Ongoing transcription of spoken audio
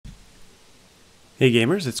Hey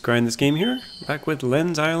gamers, it's Grind This Game here, back with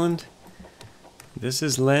Len's Island. This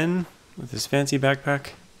is Len with his fancy backpack,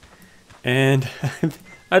 and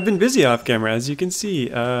I've been busy off camera, as you can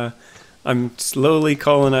see. I'm slowly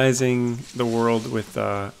colonizing the world with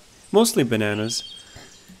mostly bananas.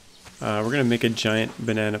 We're gonna make a giant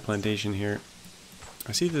banana plantation here.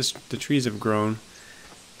 I see the trees have grown.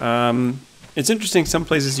 It's interesting, some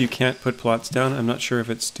places you can't put plots down. I'm not sure if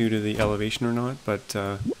it's due to the elevation or not, but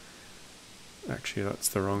actually, that's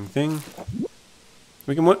the wrong thing.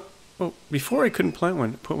 We can oh, before I couldn't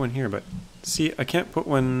put one here, but see, I can't put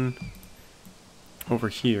one over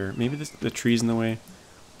here. Maybe the tree's in the way.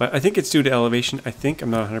 But I think it's due to elevation. I think,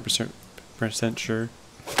 I'm not 100% sure.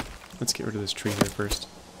 Let's get rid of this tree here first.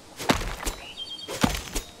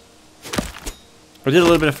 I did a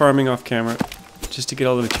little bit of farming off camera, just to get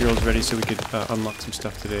all the materials ready so we could unlock some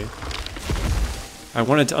stuff today. I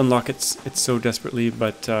wanted to unlock it so desperately,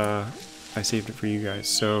 but I saved it for you guys,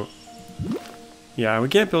 so yeah, we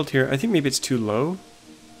can't build here. I think maybe it's too low.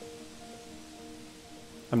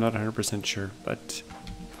 I'm not 100% sure, but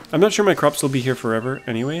I'm not sure my crops will be here forever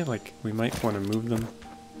anyway. Like, we might want to move them.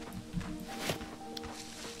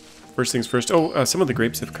 First things first. Oh, some of the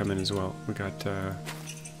grapes have come in as well. We got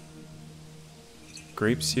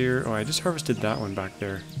grapes here. Oh, I just harvested that one back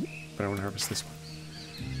there, but I want to harvest this one.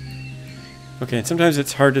 Okay, and sometimes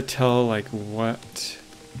it's hard to tell like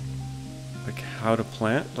how to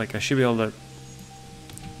plant. Like, I should be able to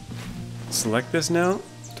select this now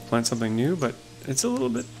to plant something new, but it's a little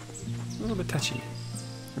bit touchy.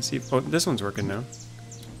 Let's see. Oh, this one's working now.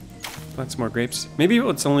 Plant some more grapes. Maybe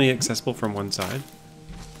it's only accessible from one side.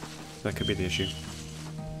 That could be the issue.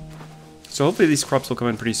 So hopefully these crops will come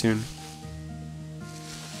in pretty soon.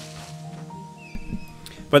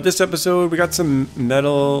 But this episode, we got some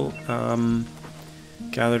metal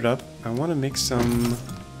gathered up. I want to make some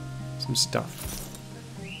stuff.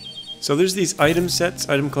 So there's these item sets,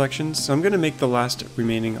 item collections. So I'm going to make the last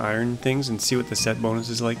remaining iron things and see what the set bonus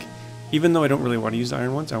is like. Even though I don't really want to use the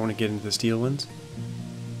iron ones, I want to get into the steel ones.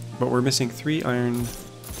 But we're missing 3 iron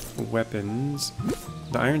weapons.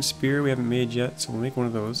 The iron spear we haven't made yet, so we'll make one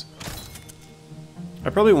of those. I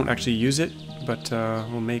probably won't actually use it, but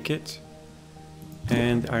we'll make it.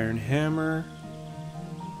 And the iron hammer.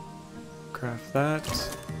 Craft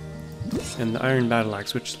that. And the iron battle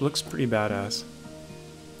axe, which looks pretty badass.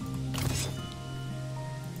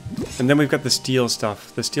 And then we've got the steel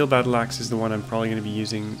stuff. The steel battle axe is the one I'm probably going to be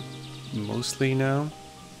using mostly now.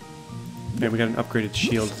 And we got an upgraded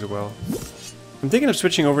shield as well. I'm thinking of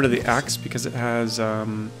switching over to the axe because it has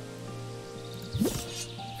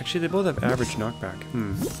actually, they both have average knockback.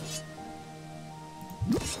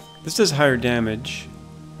 This does higher damage,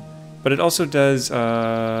 but it also does,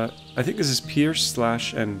 I think this is pierce,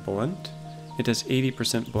 slash, and blunt. It does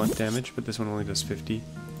 80% blunt damage, but this one only does 50.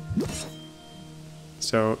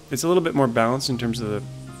 So it's a little bit more balanced in terms of the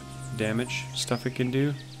damage stuff it can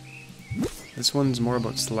do. This one's more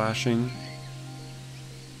about slashing.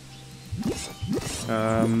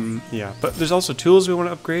 Yeah, but there's also tools we want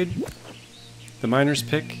to upgrade. The miner's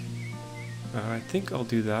pick. I think I'll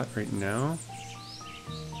do that right now.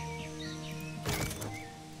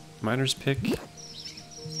 Miner's pick.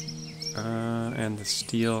 And the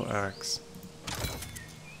steel axe.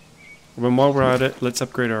 While we're at it, let's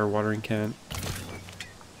upgrade our watering can.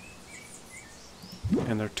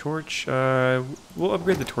 And our torch. We'll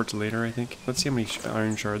upgrade the torch later, I think. Let's see how many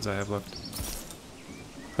iron shards I have left.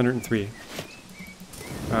 103.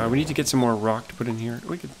 We need to get some more rock to put in here.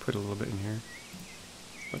 We could put a little bit in here.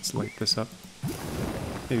 Let's light this up.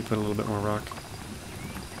 Maybe put a little bit more rock.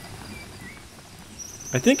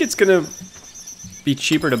 I think it's gonna be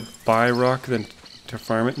cheaper to buy rock than to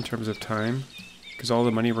farm it in terms of time, because all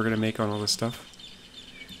the money we're gonna make on all this stuff.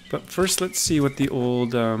 But first, let's see what the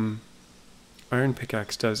old iron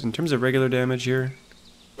pickaxe does in terms of regular damage here.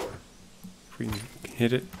 If we can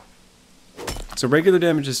hit it. So regular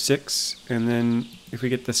damage is 6, and then if we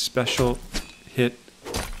get the special hit,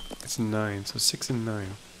 it's 9. So 6 and 9.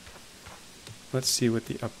 Let's see what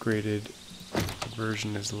the upgraded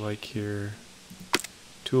version is like here.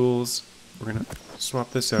 Tools. We're gonna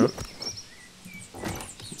swap this out.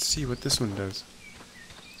 Let's see what this one does.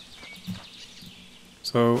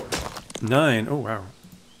 So 9. Oh wow.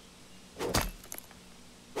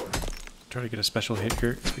 Try to get a special hit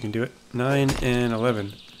here if we can do it. 9 and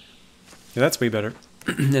 11. Yeah, that's way better.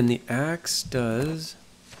 And the axe does...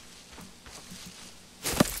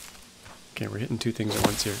 Okay, we're hitting 2 things at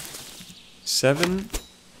once here. 7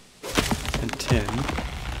 and 10.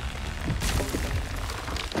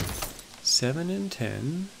 7 and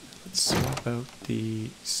 10. Let's swap out the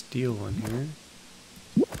steel one here.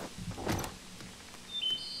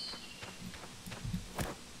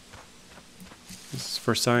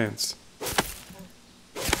 for science.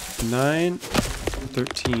 9,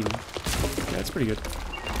 13. Yeah, that's pretty good.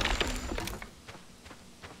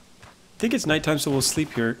 I think it's nighttime, so we'll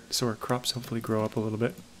sleep here, so our crops hopefully grow up a little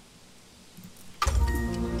bit.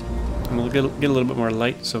 And we'll get a little bit more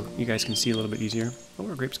light, so you guys can see a little bit easier. Oh,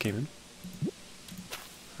 our grapes came in.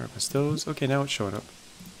 Harvest those. Okay, now it's showing up.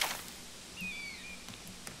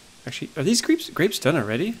 Actually, are these grapes done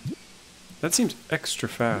already? That seems extra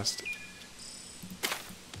fast.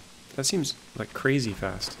 That seems like crazy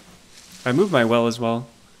fast. I moved my well as well.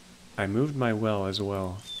 I moved my well as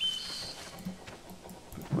well.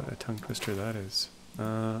 What a tongue twister that is.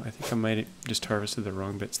 I think I might have just harvested the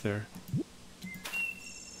wrong bits there.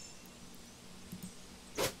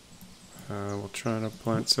 We'll try to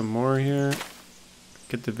plant some more here.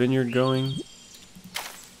 Get the vineyard going.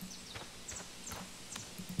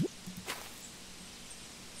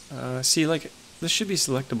 See, like, this should be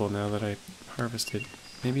selectable now that I harvested.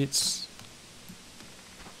 Maybe it's...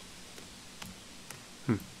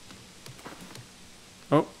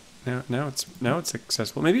 Oh, now it's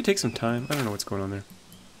accessible. Maybe it takes some time. I don't know what's going on there.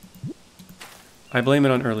 I blame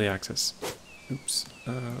it on early access. Oops.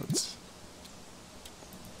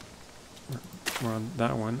 We're on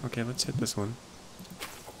that one. Okay, let's hit this one.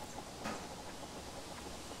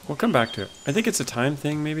 We'll come back to it. I think it's a time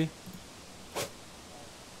thing, maybe.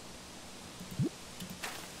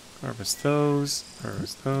 Harvest those.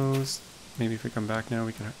 Harvest those. Maybe if we come back now,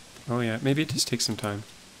 we can... Oh yeah, maybe it just takes some time.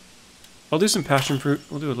 I'll do some passion fruit.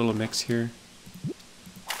 We'll do a little mix here.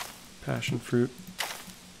 Passion fruit.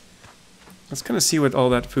 Let's kind of see what all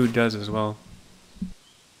that food does as well.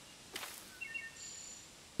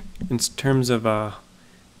 In terms of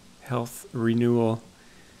health, renewal,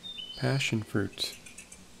 passion fruit.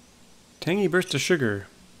 Tangy burst of sugar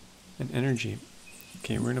and energy.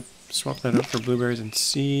 Okay, we're going to swap that out for blueberries and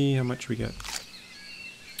see how much we get.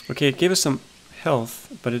 Okay, it gave us some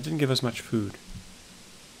health, but it didn't give us much food.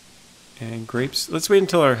 And grapes. Let's wait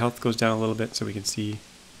until our health goes down a little bit so we can see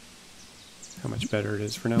how much better it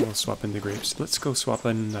is. For now, we'll swap in the grapes. Let's go swap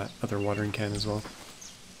in that other watering can as well.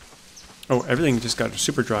 Oh, everything just got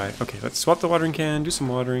super dry. Okay, let's swap the watering can, do some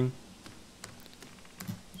watering.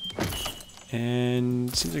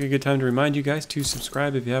 And seems like a good time to remind you guys to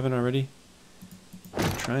subscribe if you haven't already.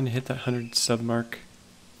 I'm trying to hit that 100 sub mark.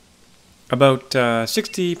 About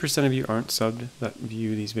 60% of you aren't subbed that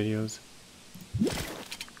view these videos.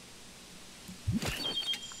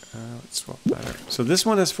 Let's swap that out. So this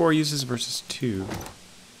one has 4 uses versus 2.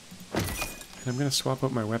 And I'm going to swap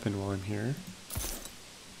out my weapon while I'm here.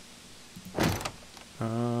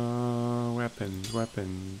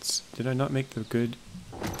 Weapons. Did I not make the good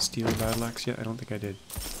steel battle axe yet? I don't think I did.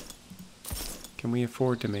 Can we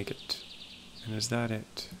afford to make it? And is that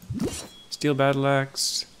it? Steel battle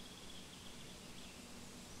axe.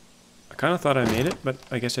 I kind of thought I made it, but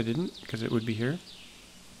I guess I didn't, because it would be here.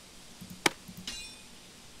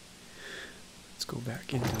 Let's go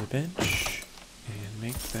back into the bench and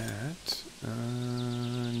make that.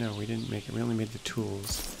 No, we didn't make it. We only made the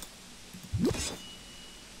tools.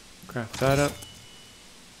 Craft that up.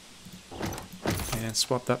 And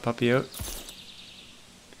swap that puppy out.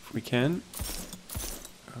 If we can.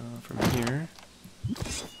 From here.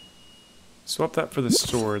 Swap that for the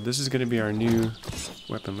sword. This is going to be our new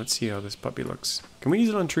weapon. Let's see how this puppy looks. Can we use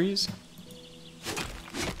it on trees?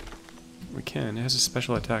 We can. It has a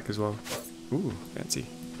special attack as well. Ooh, fancy.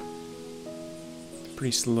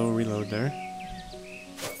 Pretty slow reload there.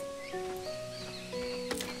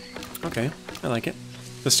 Okay, I like it.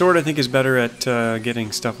 The sword, I think, is better at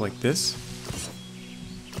getting stuff like this.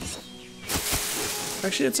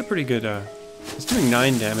 Actually, it's a pretty good... it's doing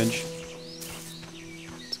 9 damage.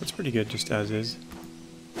 So it's pretty good just as is.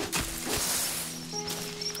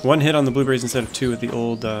 1 hit on the blueberries instead of 2 with the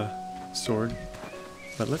old sword.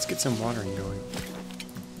 But let's get some watering going.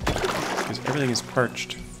 Because everything is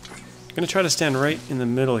parched. I'm going to try to stand right in the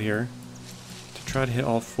middle here. To try to hit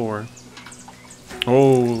all 4.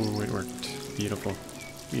 Oh, it worked. Beautiful.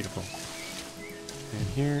 Beautiful. And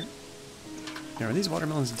here... Now, are these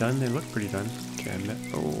watermelons done? They look pretty done. Okay,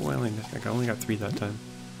 oh, I only got 3 that time.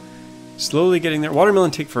 Slowly getting there. Watermelon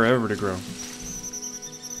take forever to grow.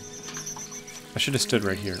 I should have stood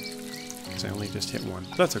right here. Because I only just hit 1.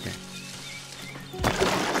 But that's okay.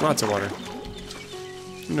 Lots of water.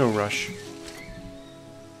 No rush.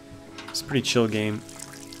 It's a pretty chill game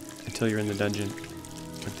until you're in the dungeon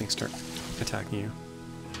when things start attacking you.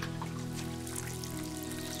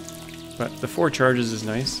 But the 4 charges is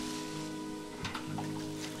nice.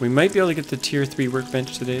 We might be able to get the tier 3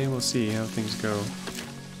 workbench today. We'll see how things go.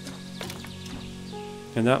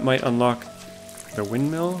 And that might unlock the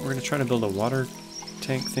windmill. We're going to try to build a water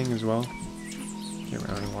tank thing as well. Okay,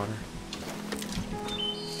 we're out of water.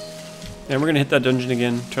 And we're gonna hit that dungeon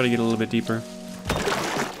again, try to get a little bit deeper.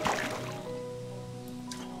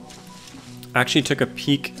 I actually took a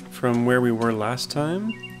peek from where we were last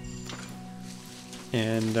time,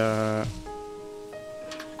 and there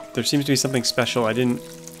seems to be something special. I didn't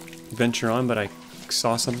venture on, but I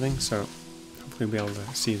saw something, so hopefully we'll be able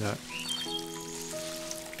to see that.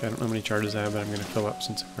 Okay, I don't know how many charges I have, but I'm going to fill up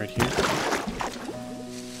since I'm right here.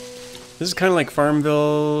 This is kind of like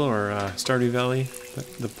Farmville or Stardew Valley,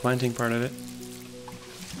 the planting part of it.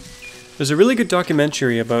 There's a really good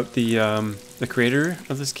documentary about the creator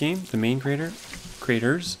of this game, the main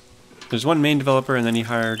creators. There's one main developer, and then he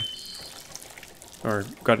hired, or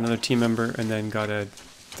got another team member, and then got a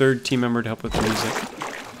third team member to help with the music,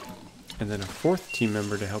 and then a fourth team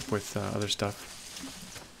member to help with other stuff.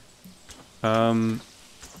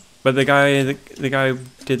 But the guy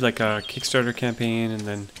did like a Kickstarter campaign, and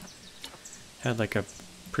then had like a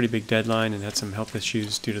pretty big deadline and had some health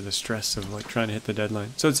issues due to the stress of like trying to hit the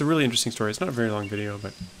deadline. So it's a really interesting story. It's not a very long video,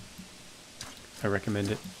 but I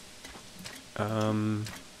recommend it.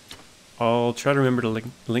 I'll try to remember to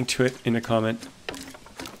link to it in a comment.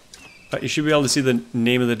 But you should be able to see the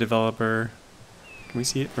name of the developer. Can we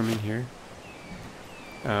see it from in here?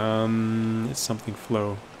 It's something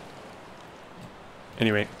Flow.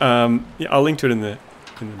 Anyway, yeah, I'll link to it in the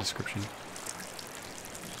description.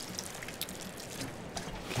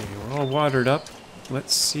 Okay, we're all watered up.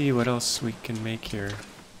 Let's see what else we can make here.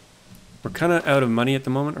 We're kind of out of money at the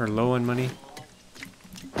moment, or low on money.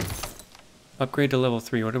 Upgrade to level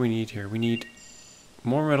 3. What do we need here? We need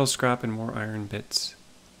more metal scrap and more iron bits.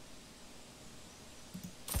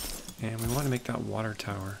 And we want to make that water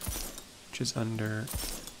tower, which is under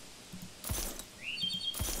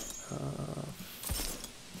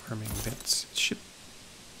farming bits. It should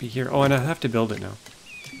be here. Oh, and I have to build it now.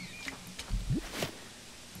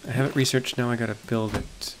 I have it researched, now I gotta build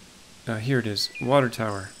it. Here it is. Water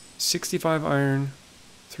tower. 65 iron,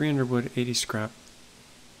 300 wood, 80 scrap.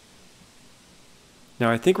 Now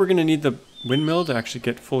I think we're gonna need the windmill to actually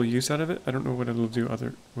get full use out of it. I don't know what it'll do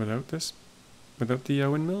without this. Without the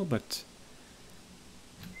windmill, but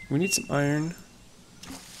we need some iron.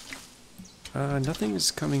 Nothing is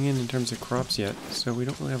coming in terms of crops yet, so we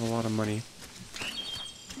don't really have a lot of money.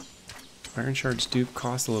 Iron shards do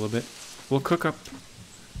cost a little bit. We'll cook up...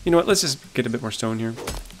 You know what, let's just get a bit more stone here.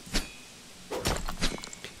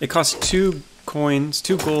 It costs 2 coins,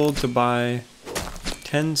 2 gold to buy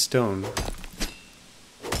 10 stone.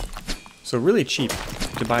 So really cheap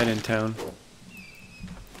to buy it in town.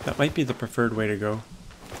 That might be the preferred way to go.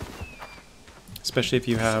 Especially if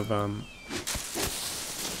you have a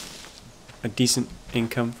decent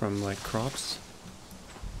income from like crops.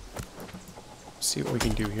 Let's see what we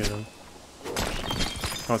can do here though.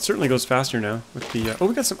 Oh, it certainly goes faster now with the... oh,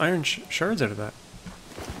 we got some iron shards out of that.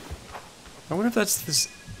 I wonder if that's this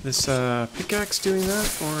pickaxe doing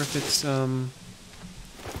that, or if it's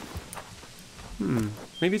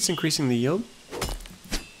maybe it's increasing the yield.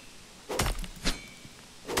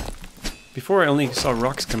 Before I only saw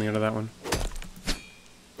rocks coming out of that one.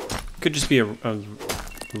 Could just be a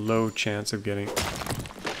low chance of getting. That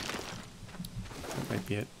might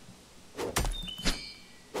be it.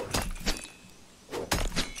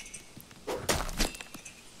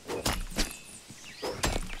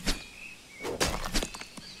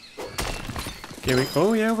 Okay,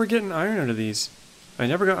 oh yeah, we're getting iron out of these. I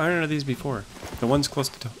never got iron out of these before. The ones close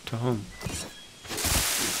to home.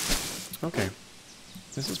 Okay,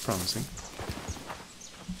 this is promising.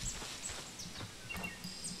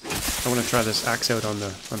 I want to try this axe out on the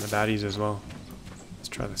baddies as well. Let's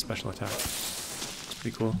try the special attack. Looks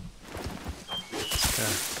pretty cool.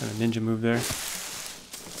 Kind of ninja move there.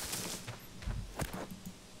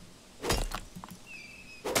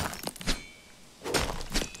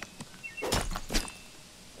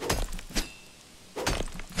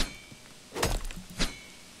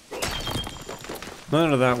 None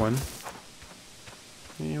out of that one.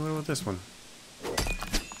 Yeah, what about this one?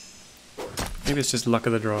 Maybe it's just luck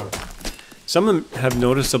of the draw. Some of them have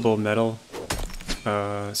noticeable metal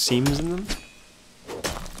seams in them.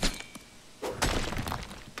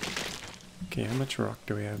 Okay, how much rock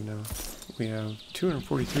do we have now? We have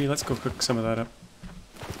 243. Let's go cook some of that up.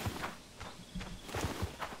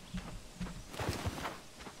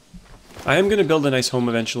 I am going to build a nice home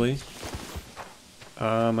eventually.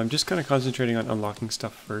 I'm just kind of concentrating on unlocking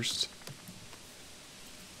stuff first.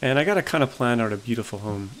 And I gotta kind of plan out a beautiful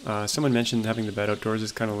home. Someone mentioned having the bed outdoors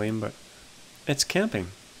is kind of lame, but it's camping.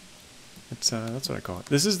 It's that's what I call it.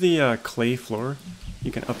 This is the clay floor.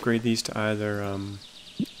 You can upgrade these to either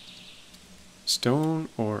Stone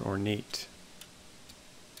or ornate?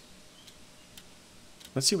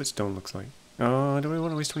 Let's see what stone looks like. Oh, do we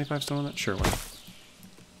want to waste 25 stone on that? Sure, why not?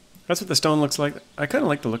 That's what the stone looks like. I kind of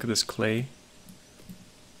like the look of this clay.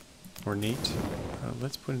 Ornate.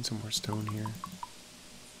 Let's put in some more stone here.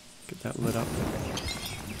 Get that lit up.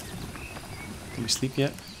 Did we sleep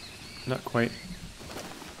yet? Not quite.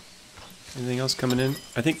 Anything else coming in?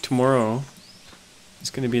 I think tomorrow is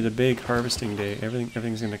going to be the big harvesting day.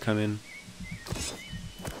 Everything's going to come in.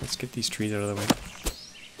 Let's get these trees out of the way.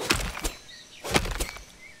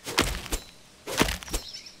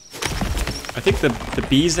 I think the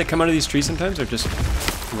bees that come out of these trees sometimes are just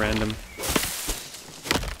random.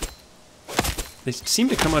 They seem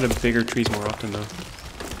to come out of bigger trees more often though.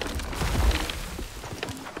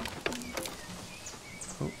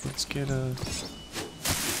 Oh, let's get things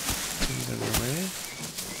out of the way.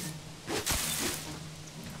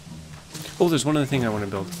 Oh, there's one other thing I want to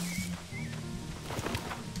build.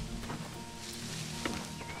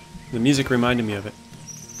 The music reminded me of it.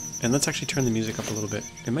 And let's actually turn the music up a little bit.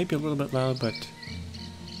 It might be a little bit loud, but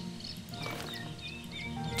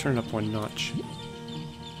turn it up one notch.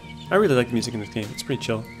 I really like the music in this game. It's pretty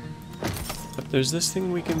chill. But there's this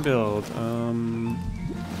thing we can build.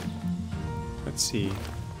 Let's see.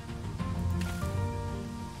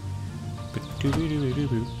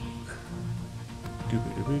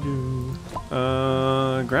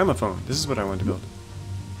 Gramophone. This is what I want to build.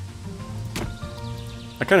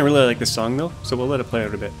 I kind of really like this song though, so we'll let it play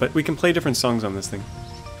out a bit. But we can play different songs on this thing.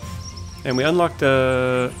 And we unlocked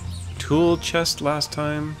a tool chest last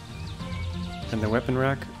time, and the weapon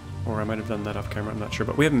rack, or I might have done that off camera, I'm not sure,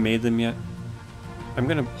 but we haven't made them yet. I'm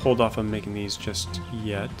gonna hold off on making these just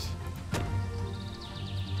yet.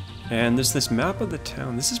 And there's this map of the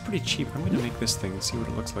town. This is pretty cheap. I'm gonna make this thing and see what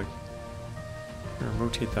it looks like. I'm gonna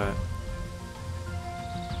rotate that.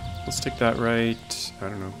 We'll stick that right, I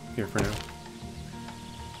don't know, here for now.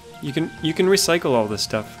 You can recycle all this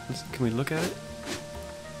stuff. Can we look at it?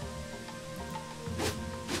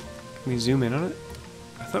 Can we zoom in on it?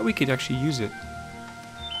 I thought we could actually use it.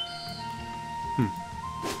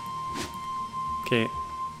 Okay.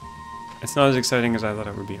 It's not as exciting as I thought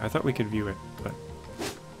it would be. I thought we could view it, but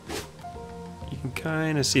you can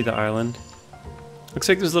kind of see the island. Looks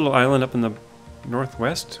like there's a little island up in the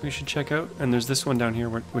northwest we should check out, and there's this one down here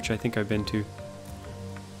which I think I've been to.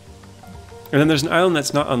 And then there's an island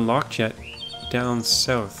that's not unlocked yet down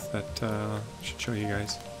south that I should show you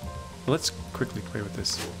guys. Well, let's quickly play with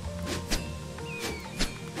this.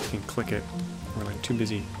 You can click it. We're like too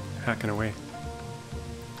busy hacking away.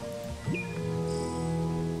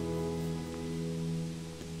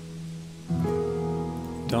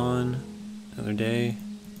 Dawn, another day.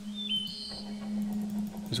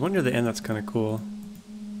 There's one near the end that's kind of cool.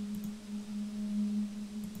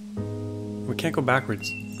 We can't go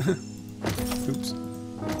backwards. Oops.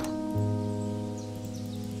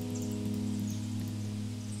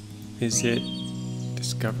 Is it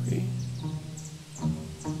Discovery?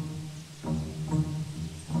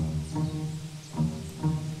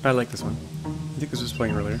 I like this one. I think this was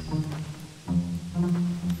playing earlier.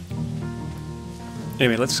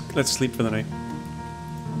 Anyway, let's sleep for the night.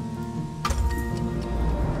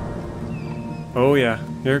 Oh yeah,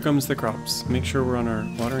 here comes the crops. Make sure we're on our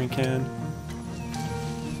watering can.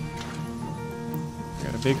 We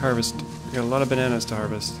got a big harvest. We got a lot of bananas to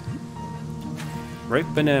harvest. Ripe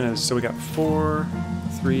bananas. So we got 4,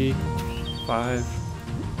 3, 5.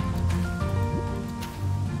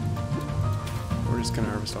 We're just gonna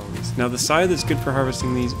harvest all of these. Now the side that's good for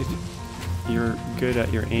harvesting these, if you're good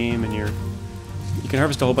at your aim and you can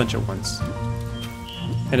harvest a whole bunch at once.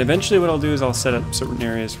 And eventually what I'll do is I'll set up certain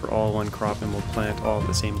areas for all one crop and we'll plant all at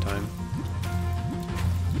the same time.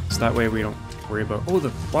 So that way we don't worry about, oh,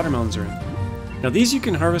 the watermelons are in. Now these you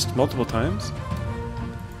can harvest multiple times.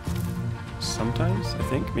 Sometimes, I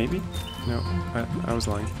think, maybe? No, I was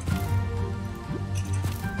lying.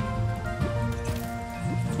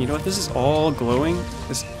 You know what, this is all glowing.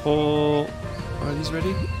 This whole... Are these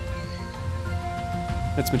ready?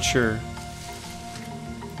 It's mature.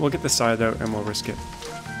 We'll get the scythe out and we'll risk it.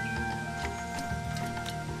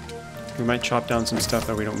 We might chop down some stuff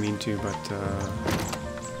that we don't mean to, but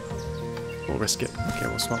we'll risk it. Okay,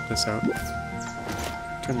 we'll swap this out.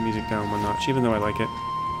 Turn the music down one notch, even though I like it.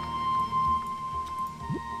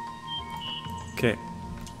 Okay.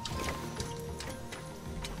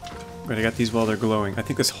 But I got these while they're glowing. I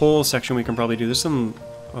think this whole section we can probably do. There's a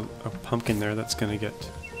pumpkin there that's gonna get...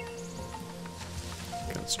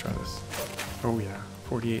 Okay, let's try this. Oh yeah,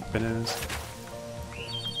 48 bananas.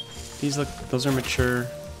 These look, those are mature.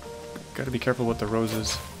 Gotta be careful with the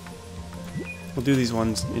roses. We'll do these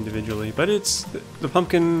ones individually, but it's the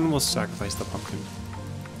pumpkin. We'll sacrifice the pumpkin.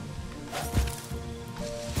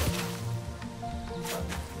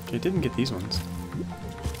 Okay, didn't get these ones.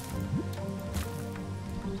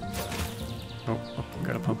 Oh,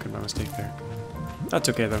 got a pumpkin by mistake there. That's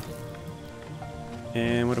okay though.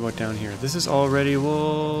 And what about down here? This is all ready.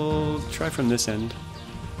 We'll try from this end.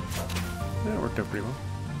 Yeah, it worked out pretty well.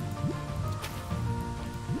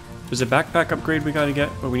 There's a backpack upgrade we gotta get,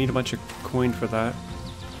 but we need a bunch of coin for that.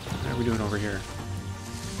 How are we doing over here?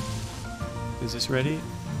 Is this ready?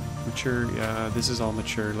 Mature? Yeah, this is all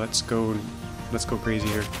mature. Let's go crazy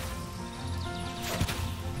here.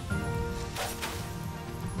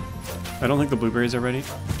 I don't think the blueberries are ready,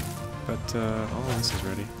 but all of this is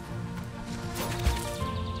ready.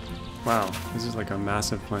 Wow, this is like a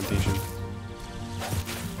massive plantation.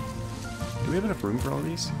 Do we have enough room for all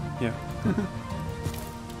these? Yeah.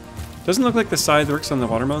 Doesn't look like the scythe works on the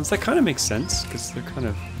watermelons. That kind of makes sense, because they're kind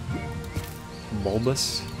of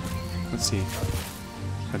bulbous. Let's see.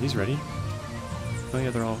 Are these ready? Oh yeah,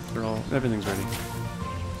 everything's ready.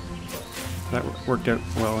 That worked out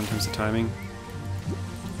well in terms of timing.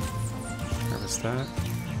 Harvest that.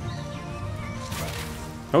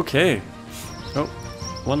 Okay. Oh,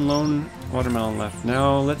 one lone watermelon left.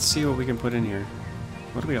 Now let's see what we can put in here.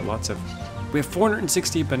 What do we got lots of? We have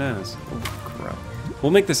 460 bananas. Oh crap.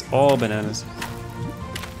 We'll make this all bananas.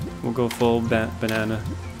 We'll go full banana.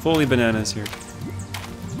 Fully bananas here.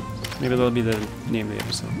 Maybe that'll be the name of the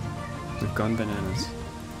episode. We've gone bananas.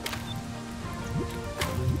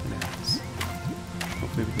 Bananas.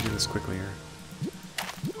 Hopefully we can do this quickly here.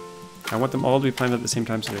 I want them all to be planted at the same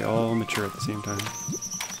time so they all mature at the same time.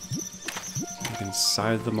 We can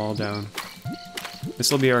scythe them all down.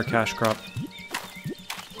 This will be our cash crop.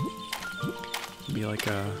 It'll be like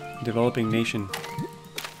a developing nation.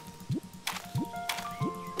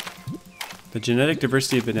 The genetic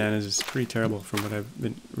diversity of bananas is pretty terrible from what I've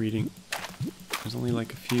been reading. There's only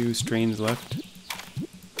like a few strains left.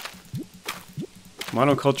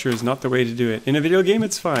 Monoculture is not the way to do it. In a video game,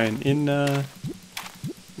 it's fine. In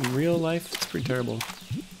real life, it's pretty terrible.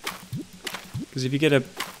 Because if you get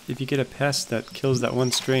a pest that kills that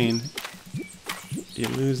one strain, you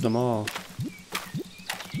lose them all.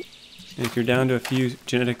 And if you're down to a few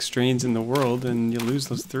genetic strains in the world, then you lose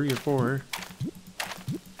those 3 or 4.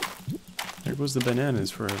 There goes the bananas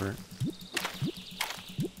forever.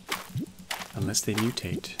 Unless they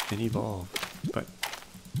mutate and evolve. But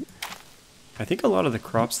I think a lot of the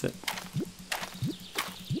crops that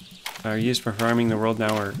are used for farming the world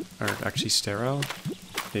now are actually sterile.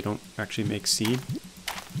 They don't actually make seed.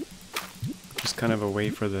 Just kind of a way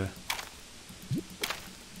for the...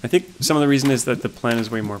 I think some of the reason is that the plant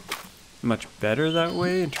is much better that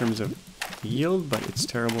way in terms of yield, but it's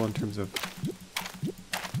terrible in terms of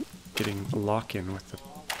getting a lock-in with the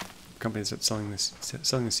companies that's selling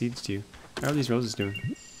the seeds to you. How are these roses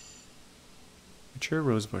doing? Mature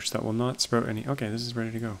rose bush that will not sprout any... Okay, this is ready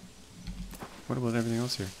to go. What about everything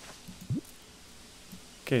else here?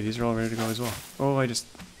 Okay, these are all ready to go as well. Oh, I just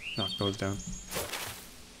knocked those down.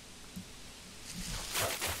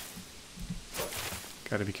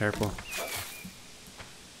 Gotta be careful.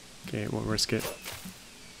 Okay, we'll risk it.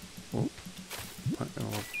 We'll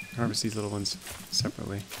harvest these little ones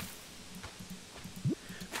separately.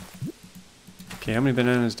 Okay, how many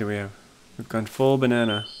bananas do we have? We've gone full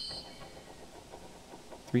banana.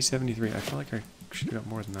 373. I feel like I should have got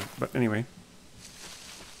more than that. But anyway.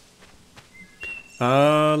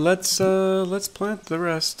 Let's plant the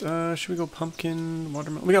rest. Should we go pumpkin,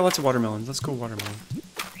 watermelon? We got lots of watermelons. Let's go watermelon.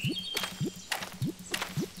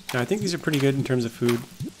 Now, I think these are pretty good in terms of food.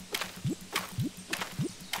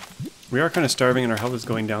 We are kind of starving and our health is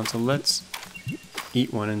going down, so let's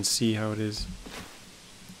eat one and see how it is.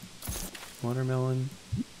 Watermelon.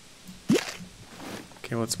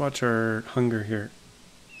 Okay, let's watch our hunger here.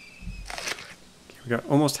 Okay, we got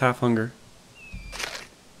almost half hunger.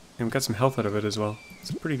 And we got some health out of it as well.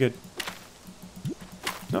 It's pretty good.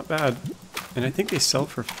 Not bad. And I think they sell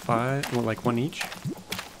for 5, well, like 1 each.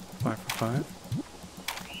 5 for 5.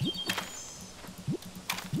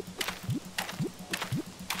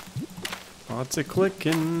 Lots of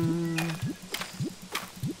clicking.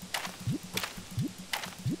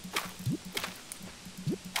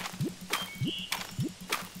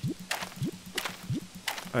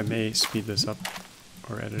 I may speed this up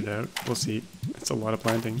or edit it out. We'll see. It's a lot of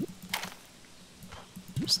planting.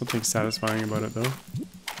 There's something satisfying about it though.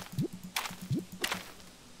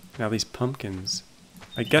 Now these pumpkins.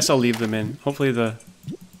 I guess I'll leave them in. Hopefully the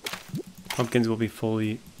pumpkins will be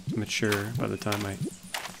fully mature by the time I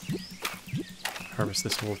harvest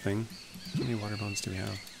this whole thing. How many watermelons do we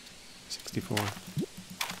have? 64.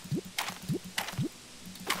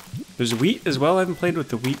 There's wheat as well. I haven't played with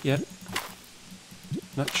the wheat yet.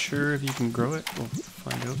 Not sure if you can grow it. We'll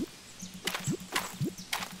find out.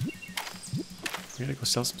 We gotta go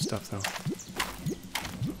sell some stuff though.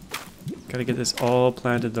 Gotta get this all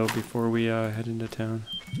planted though before we head into town.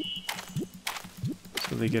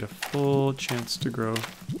 So they get a full chance to grow.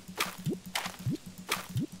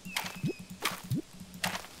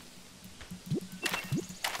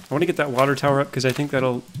 I want to get that water tower up because I think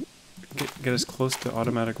that'll get us close to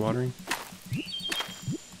automatic watering.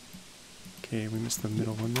 Okay, we missed the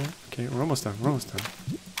middle one there. Okay, we're almost done. We're almost done.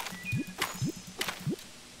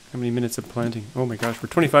 How many minutes of planting? Oh my gosh, we're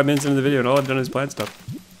 25 minutes into the video and all I've done is plant stuff.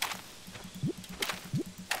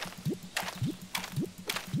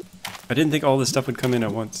 I didn't think all this stuff would come in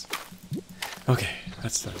at once. Okay,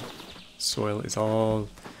 that's done. Soil is all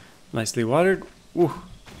nicely watered. Ooh,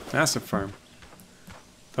 massive farm.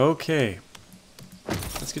 Okay,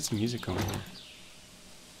 let's get some music going here.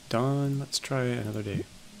 Dawn, let's try another day.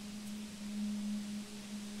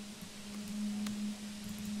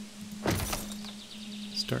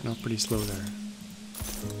 Starting off pretty slow there.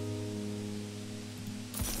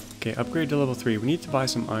 Okay, upgrade to level 3. We need to buy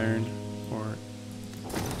some iron or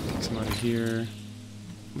take some out of here.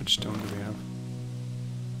 How much stone do we have?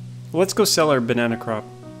 Well, let's go sell our banana crop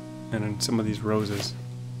and some of these roses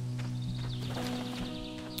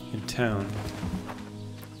in town.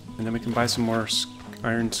 And then we can buy some more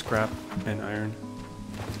iron scrap and iron.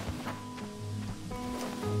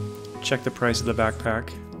 Check the price of the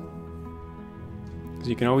backpack. Because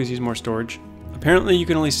you can always use more storage. Apparently you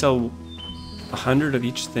can only sell 100 of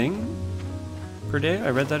each thing per day. I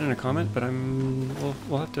read that in a comment, but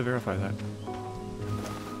we'll have to verify that.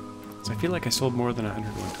 So I feel like I sold more than 100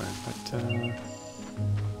 one time, but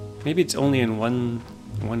maybe it's only in one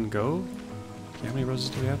go. Okay, how many roses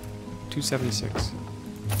do we have? 276.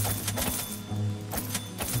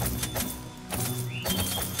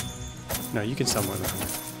 No, you can sell more than 100.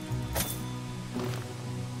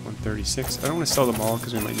 136. I don't want to sell them all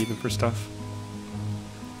because we might need them for stuff.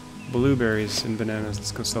 Blueberries and bananas.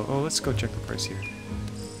 Let's go sell. Oh, let's go check the price here.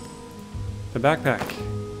 The backpack.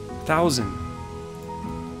 1,000.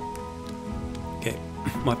 Okay,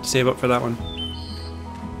 we'll have to save up for that one.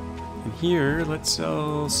 And here, let's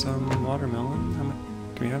sell some watermelon. How much?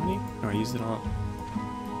 Do we have any? No, I used it all up.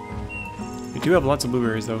 We do have lots of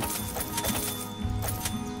blueberries though.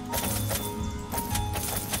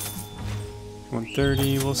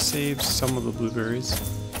 130. We'll save some of the blueberries.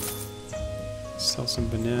 Sell some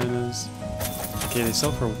bananas. Okay, they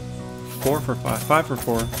sell for 4 for 5. 5 for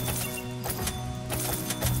 4.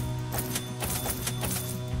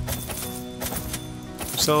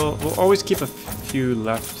 So we'll always keep a few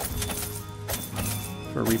left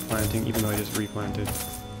for replanting, even though I just replanted.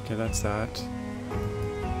 Okay, that's that.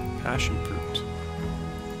 Passion fruit.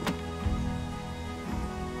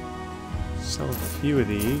 Sell a few of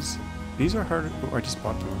these. These are harder. Oh, I just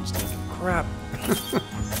bought them by mistake. Crap.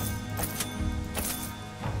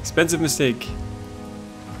 Expensive mistake.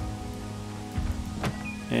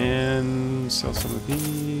 And sell some of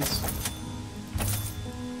these.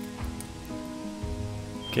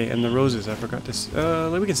 Okay, and the roses. I forgot to.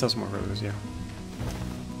 We can sell some more roses. Yeah.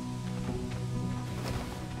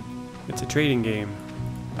 It's a trading game.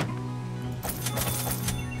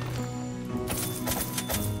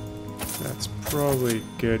 That's probably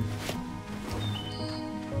good.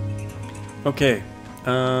 Okay,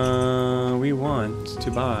 we want to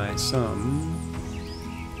buy some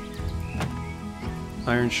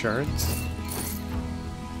iron shards.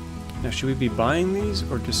 Now, should we be buying these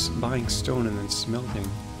or just buying stone and then smelting?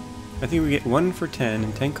 I think we get 1 for 10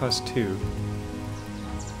 and 10 costs 2.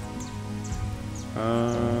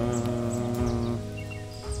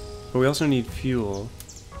 But we also need fuel.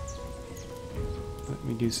 Let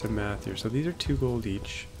me do some math here. So these are 2 gold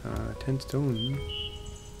each. 10 stone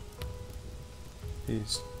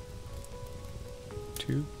is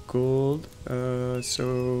 2 gold.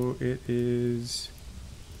 So it is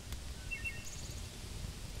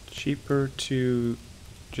cheaper to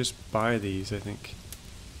just buy these, I think,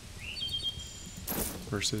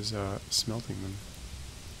 versus smelting them.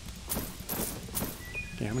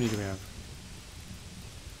 Okay, how many do we have?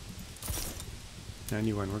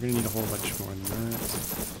 91. We're gonna need a whole bunch more than that.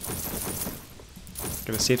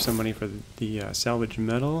 Gotta save some money for the salvage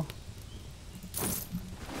metal.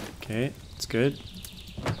 Okay, that's good.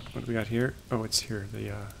 What do we got here? Oh, it's here,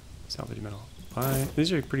 the salvage metal. Buy.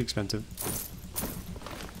 These are pretty expensive.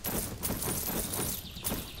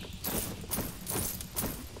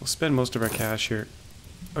 We'll spend most of our cash here.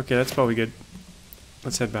 Okay, that's probably good.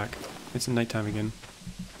 Let's head back. It's nighttime again.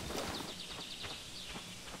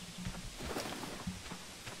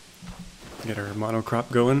 Get our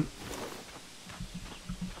monocrop going.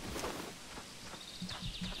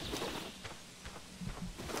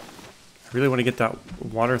 I really want to get that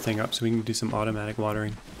water thing up so we can do some automatic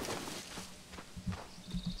watering.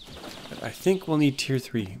 I think we'll need tier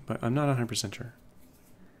 3, but I'm not 100% sure.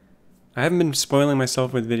 I haven't been spoiling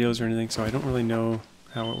myself with videos or anything, so I don't really know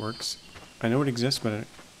how it works. I know it exists, but I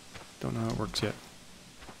don't know how it works yet.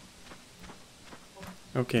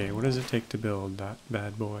 Okay, what does it take to build that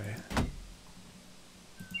bad boy?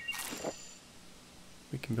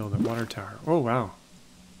 We can build a water tower. Oh, wow.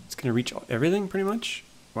 It's going to reach everything, pretty much?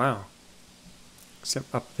 Wow.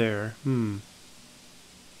 Except up there.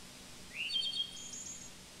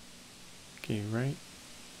 Okay, right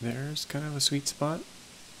there's kind of a sweet spot.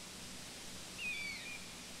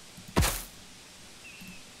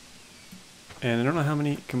 And I don't know how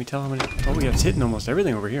many, can we tell how many? Oh yeah, it's hitting almost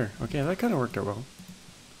everything over here. Okay, that kind of worked out well.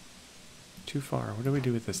 Too far. What do we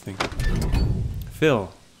do with this thing?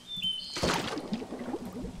 Fill.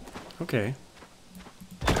 Okay.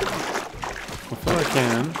 Well, fill I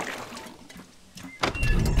can.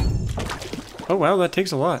 Oh wow, that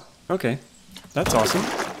takes a lot. Okay. That's awesome.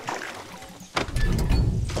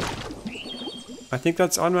 I think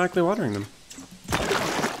that's automatically watering them.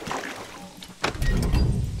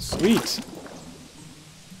 Sweet!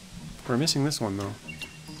 We're missing this one though.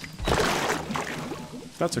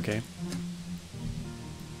 That's okay.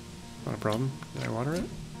 Not a problem. Did I water it?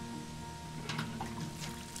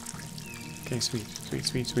 Okay, sweet, sweet,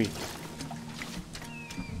 sweet, sweet.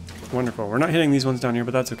 Wonderful. We're not hitting these ones down here,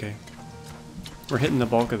 but that's okay. We're hitting the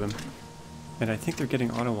bulk of them. And I think they're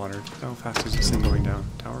getting auto-watered. How fast is this thing going down?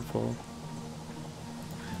 Tower full.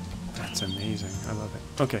 That's amazing. I love it.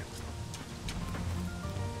 Okay.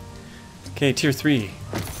 Okay, tier 3.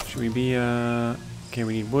 Should we be, okay,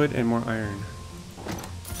 we need wood and more iron.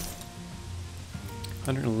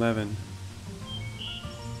 111.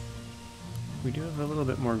 We do have a little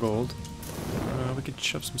bit more gold. We could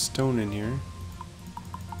shove some stone in here.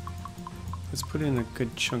 Let's put in a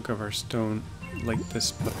good chunk of our stone, like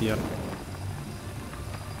this puppy up.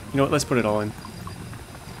 You know what, let's put it all in.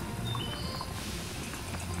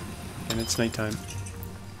 And it's nighttime.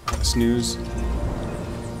 Snooze.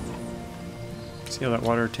 See how that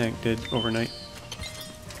water tank did overnight.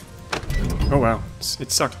 Oh wow,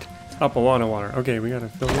 it sucked up a lot of water. Okay, we gotta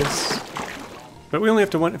fill this. But we only have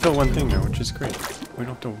to fill one thing now, which is great. We don't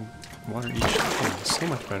have to water each thing. It's so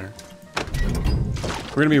much better.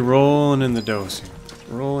 We're gonna be rolling in the dough soon.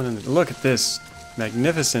 Rolling in the... Look at this.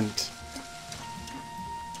 Magnificent.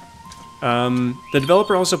 The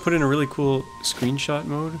developer also put in a really cool screenshot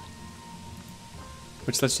mode,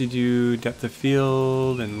 which lets you do depth of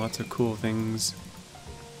field and lots of cool things.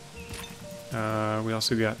 We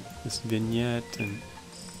also got this vignette and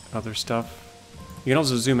other stuff. You can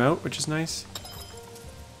also zoom out, which is nice.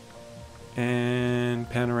 And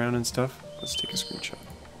pan around and stuff. Let's take a screenshot.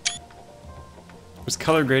 There's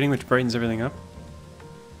color grading, which brightens everything up.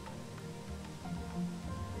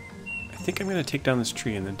 I think I'm going to take down this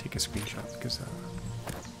tree and then take a screenshot, because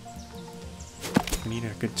I need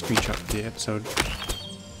a good screenshot for the episode.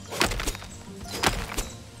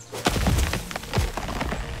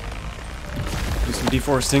 Do some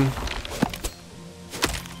deforesting.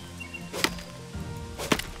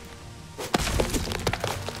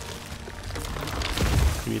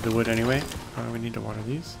 We need the wood anyway. We need to water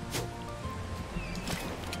these.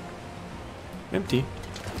 Empty.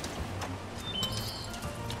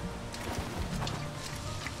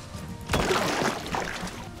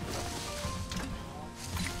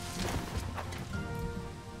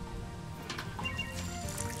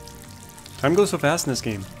 Time goes so fast in this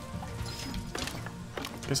game.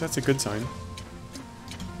 Guess that's a good sign.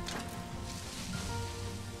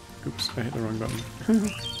 Oops, I hit the wrong button.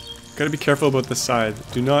 Gotta be careful about the side.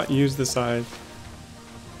 Do not use the side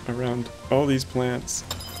around all these plants.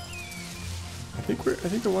 I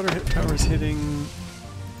think the water tower is hitting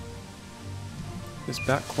this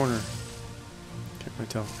back corner. Can't really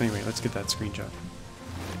tell. Anyway, let's get that screenshot.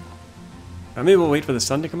 Maybe we'll wait for the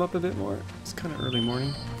sun to come up a bit more. It's kind of early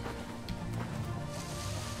morning.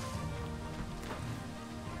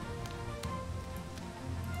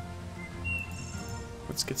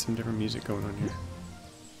 Let's get some different music going on here.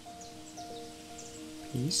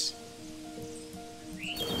 Peace.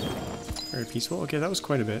 Very peaceful. Okay, that was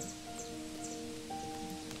quite a bit.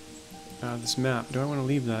 This map, do I want to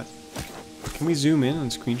leave that? Can we zoom in on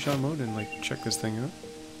screenshot mode and like check this thing out?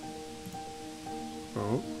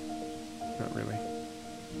 Oh, not really.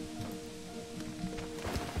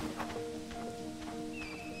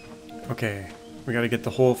 Okay, we got to get the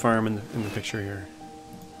whole farm in the picture here.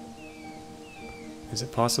 Is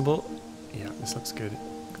it possible? Yeah, this looks good.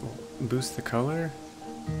 Cool. Boost the color.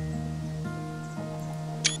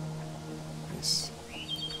 Nice.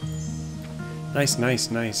 Nice, nice,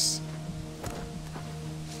 nice.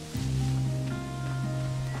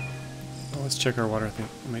 Oh, let's check our water. I think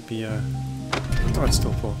it might be, oh, it's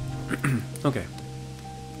still full. Okay.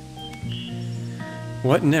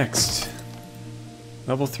 What next?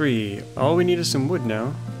 Level 3. All we need is some wood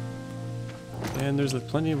now. And there's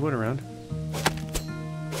plenty of wood around.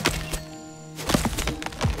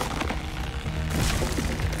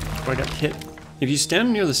 Oh, I got hit. If you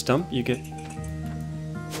stand near the stump, you get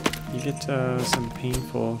some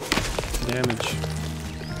painful damage.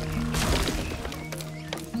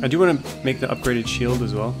 I do want to make the upgraded shield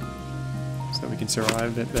as well, so that we can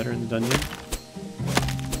survive a bit better in the dungeon.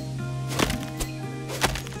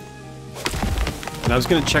 And I was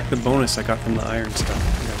going to check the bonus I got from the iron stuff.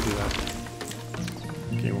 I gotta do that.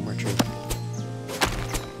 Okay, one more tree.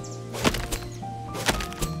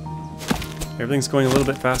 Everything's going a little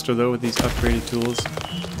bit faster though with these upgraded tools.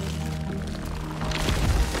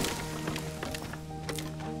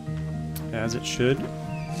 As it should.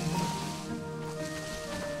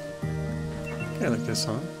 Okay, I like this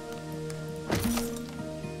song.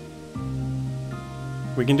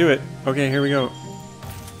 We can do it. Okay, here we go.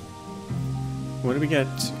 What do we get?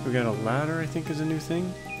 We got a ladder, I think is a new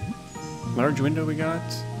thing. Large window we got.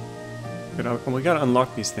 We gotta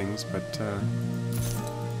unlock these things, but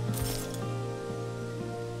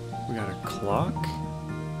we got a clock.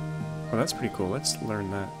 Oh, that's pretty cool. Let's learn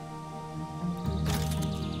that.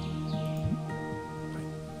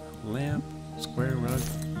 Lamp, square rug.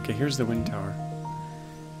 Okay, here's the wind tower.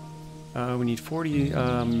 We need 40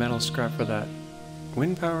 metal scrap for that.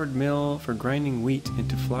 Wind-powered mill for grinding wheat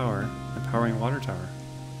into flour and powering water tower.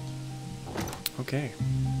 Okay.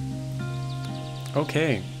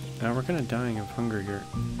 Okay. Now we're kind of dying of hunger here.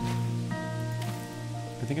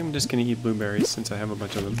 I think I'm just gonna eat blueberries since I have a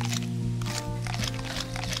bunch of them.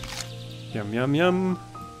 Yum yum yum.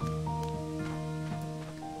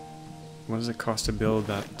 What does it cost to build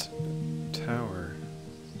that tower?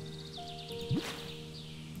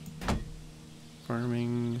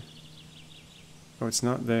 Farming. Oh, it's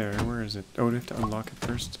not there. Where is it? Oh, do we have to unlock it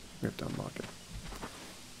first? We have to unlock it.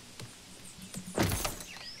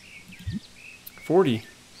 40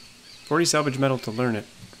 salvage metal to learn it,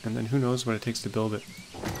 and then who knows what it takes to build it.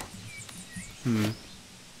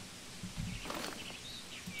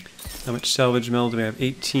 How much salvage metal do we have?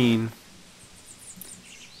 18.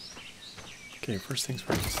 Okay, first things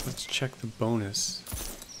first. Let's check the bonus.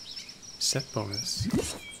 Set bonus.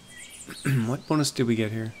 What bonus did we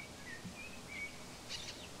get here?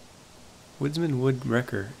 Woodsman Wood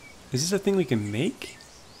Wrecker. Is this a thing we can make?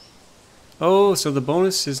 Oh, so the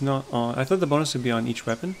bonus is not on... I thought the bonus would be on each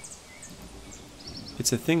weapon.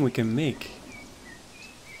 It's a thing we can make.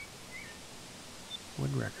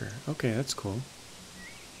 Wood Wrecker. Okay, that's cool.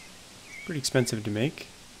 Pretty expensive to make.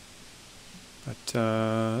 But,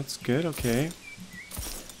 that's good, okay.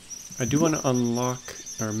 I do want to unlock,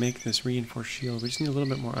 or make this reinforced shield. We just need a little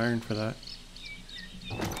bit more iron for that.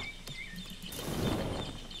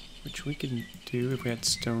 Which we can do if we had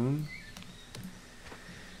stone.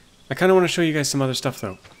 I kind of want to show you guys some other stuff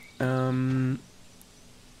though.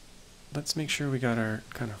 Let's make sure we got our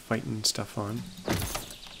kind of fighting stuff on.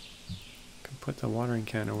 Can put the watering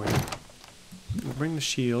can away. We'll bring the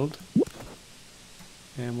shield.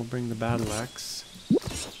 And we'll bring the battle axe.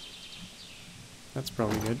 That's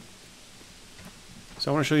probably good.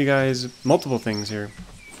 So I want to show you guys multiple things here.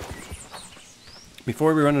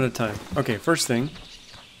 Before we run out of time. Okay, first thing.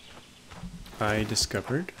 I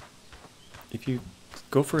discovered if you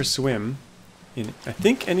go for a swim in, I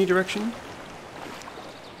think, any direction,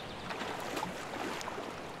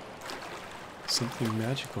 something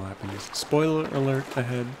magical happens. Spoiler alert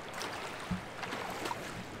ahead.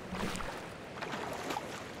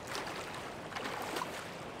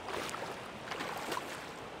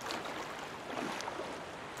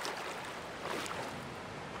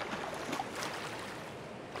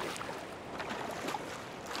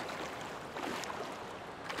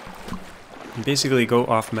 You basically go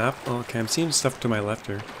off map. Oh, okay, I'm seeing stuff to my left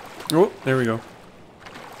here. Oh, there we go.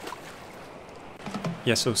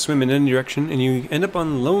 Yeah, so swim in any direction and you end up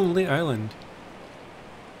on Lonely Island,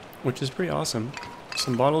 which is pretty awesome.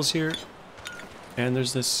 Some bottles here, and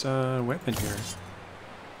there's this weapon here.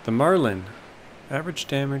 The Marlin. Average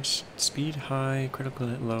damage, speed high, critical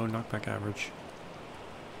hit low, knockback average.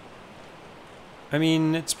 I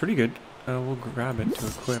mean, it's pretty good. We'll grab it to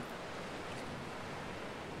equip.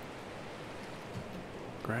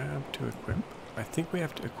 Grab to equip. I think we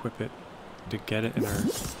have to equip it to get it in our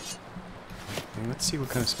And let's see what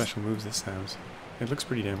kind of special moves this has. It looks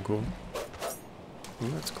pretty damn cool. Oh,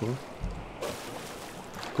 that's cool.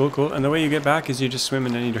 Cool, cool. And the way you get back is you just swim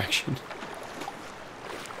in any direction.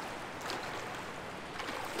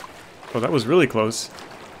 Oh, that was really close.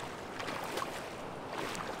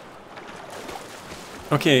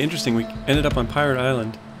 Okay, interesting. We ended up on Pirate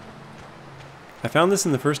Island. I found this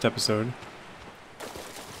in the first episode.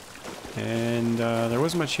 And there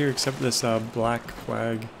wasn't much here except this black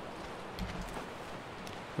flag.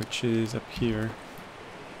 Which is up here.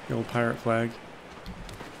 The old pirate flag.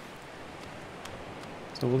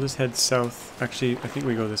 So we'll just head south. Actually, I think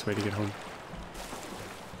we go this way to get home.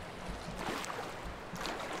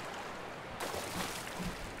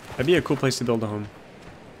 That'd be a cool place to build a home.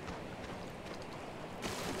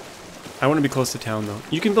 I want to be close to town, though.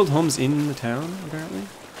 You can build homes in the town, apparently.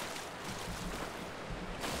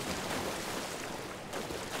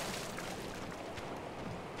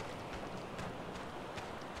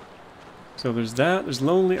 So there's that, there's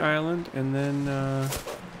Lonely Island, and then,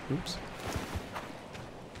 oops.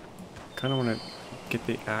 Kind of want to get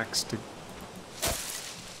the axe to...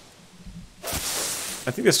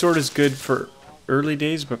 I think the sword is good for early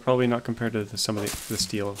days, but probably not compared to some of the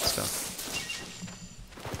steel stuff.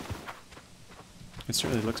 It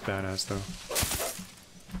certainly looks badass, though.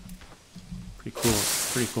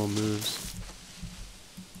 Pretty cool moves.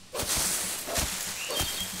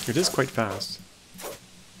 It is quite fast.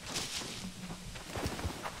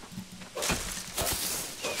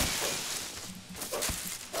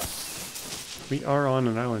 We are on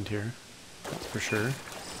an island here, that's for sure.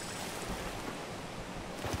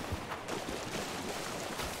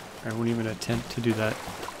 I won't even attempt to do that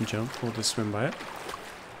jump, we'll just swim by it.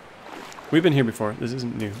 We've been here before, this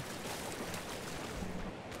isn't new.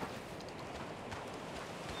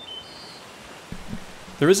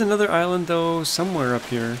 There is another island though, somewhere up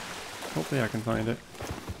here. Hopefully I can find it.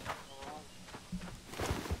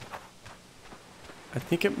 I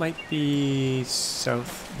think it might be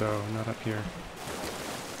south though, not up here.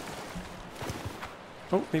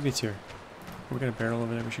 Oh, maybe it's here. We got a barrel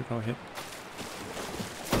over there we should probably hit.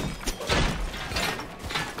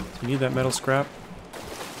 We need that metal scrap.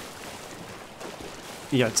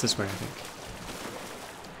 Yeah, it's this way, I think.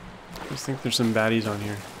 I just think there's some baddies on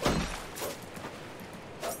here.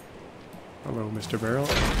 Hello, Mr. Barrel.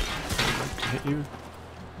 I'd like to hit you.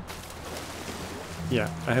 Yeah,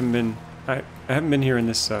 I haven't been here in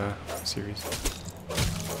this series.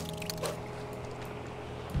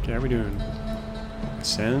 Okay, how are we doing?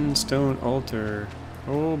 Sandstone altar.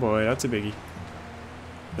 Oh boy, that's a biggie.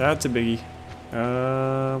 That's a biggie.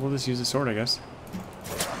 We'll just use the sword, I guess.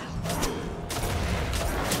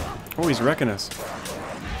 Oh, he's wrecking us.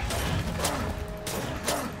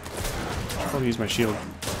 Should probably use my shield.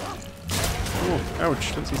 Oh,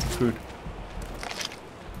 ouch. Let's eat some food.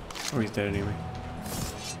 Oh, he's dead anyway.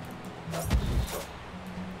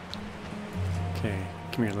 Okay,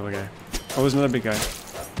 come here, little guy. Oh, there's another big guy.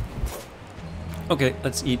 Okay,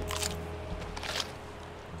 let's eat.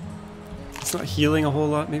 It's not healing a whole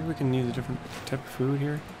lot. Maybe we can use a different type of food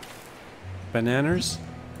here. Bananas?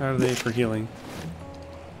 How are they for healing?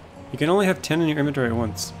 You can only have 10 in your inventory at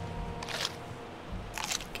once.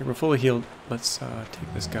 Okay, we're fully healed. Let's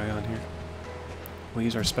take this guy on here. We'll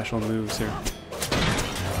use our special moves here.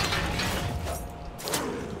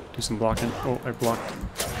 Do some blocking. Oh, I blocked.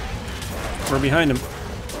 We're behind him.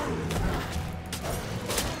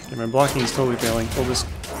 Okay, my blocking is totally failing. We'll just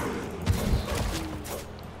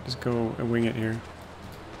go and wing it here.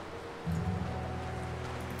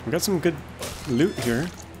 We got some good loot here.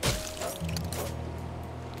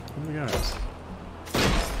 What do we got?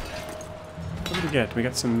 What did we get? We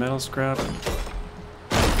got some metal scrap.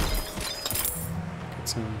 Got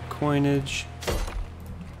some coinage.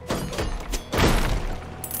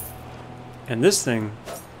 And this thing.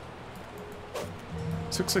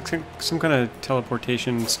 This looks like some kind of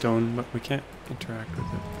teleportation stone, but we can't interact with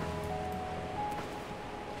it.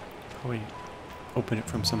 Probably open it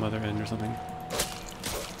from some other end or something.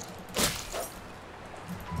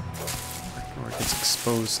 Or it gets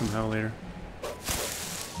exposed somehow later.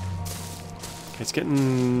 Okay, it's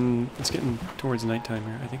getting towards nighttime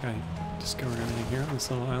here. I think I discovered everything here on this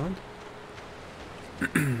little island.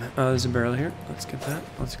 There's a barrel here. Let's get that.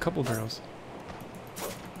 Oh, it's a couple barrels.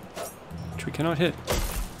 Which we cannot hit. There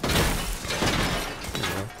we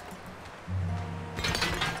go.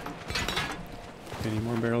 Any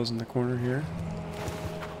more barrels in the corner here?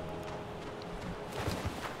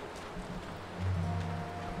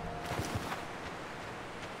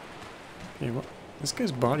 Okay, well, this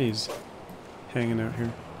guy's body is hanging out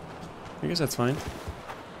here. I guess that's fine.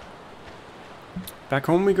 Back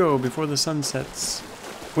home we go before the sun sets.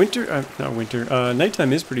 Winter, not winter,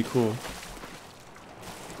 nighttime is pretty cool.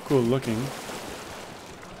 Cool looking.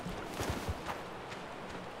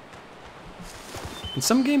 In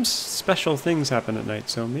some games, special things happen at night,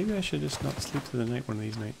 so maybe I should just not sleep through the night one of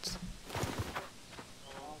these nights.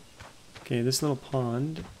 Okay, this little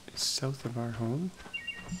pond is south of our home.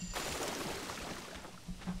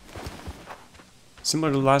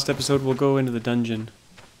 Similar to the last episode, we'll go into the dungeon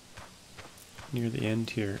near the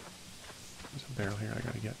end here. There's a barrel here I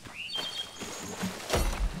gotta get.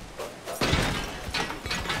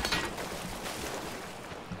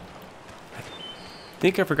 I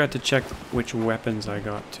think I forgot to check which weapons I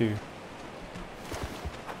got too.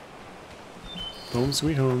 Home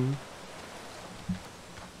sweet home.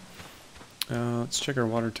 Let's check our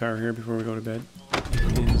water tower here before we go to bed.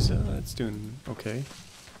 It's doing okay.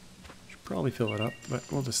 Should probably fill it up, but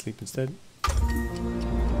we'll just sleep instead.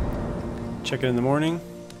 Check it in the morning.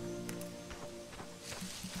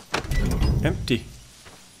 Empty.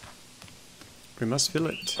 We must fill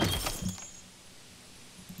it.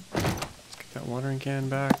 Let's get that watering can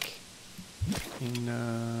back.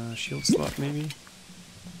 In shield slot maybe.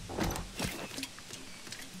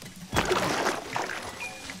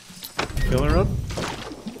 Fill her up.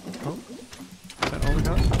 Oh, is that all we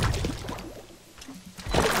got?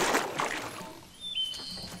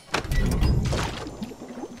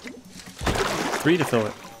 Three to fill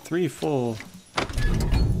it. 3 full.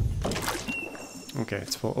 Okay,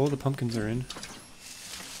 it's full. Oh, the pumpkins are in.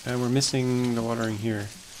 And we're missing the watering here,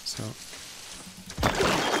 so...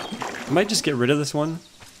 I might just get rid of this one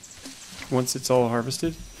once it's all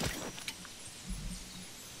harvested.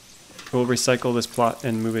 We'll recycle this plot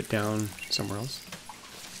and move it down somewhere else.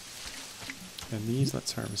 And these,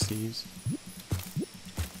 let's harvest these.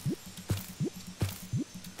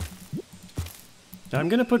 Now I'm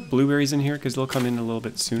gonna put blueberries in here because they'll come in a little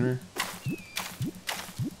bit sooner.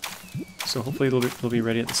 So hopefully they'll be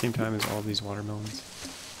ready at the same time as all of these watermelons.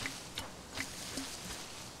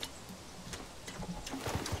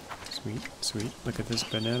 Sweet, sweet. Look at this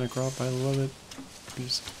banana crop, I love it. I'm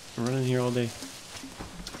just running here all day.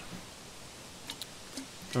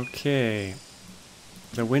 Okay,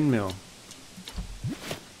 the windmill.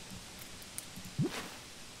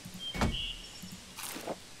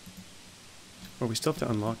 Well, we still have to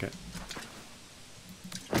unlock it.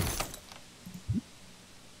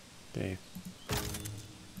 Okay,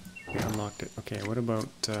 we unlocked it. Okay, what about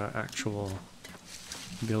actual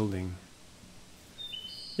building?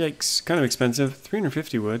 Yikes, kind of expensive.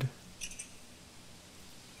 350 wood.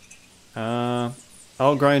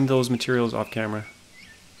 I'll grind those materials off camera.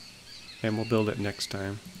 And we'll build it next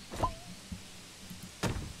time.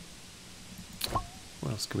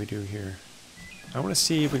 What else can we do here? I want to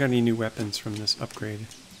see if we got any new weapons from this upgrade.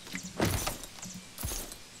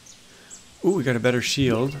 Ooh, we got a better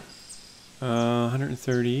shield.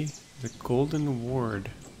 130. The golden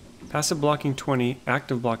ward. Passive blocking 20,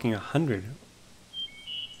 active blocking 100.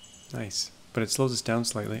 Nice. But it slows us down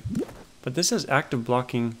slightly. But this has active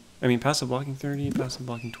blocking, passive blocking 30, passive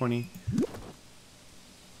blocking 20.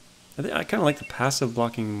 I kind of like the passive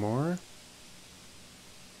blocking more.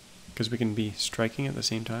 Because we can be striking at the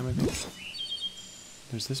same time, I think.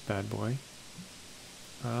 There's this bad boy.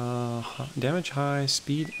 Damage high,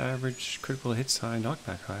 speed average, critical hits high,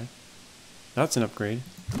 knockback high. That's an upgrade.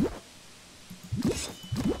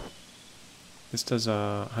 This does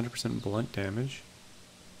 100% blunt damage.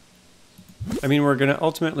 I mean, we're going to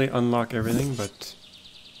ultimately unlock everything, but...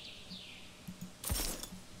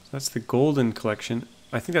 That's the golden collection.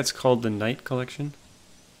 I think that's called the Night Collection,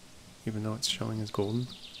 even though it's showing as golden.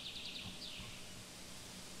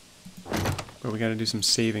 But we gotta do some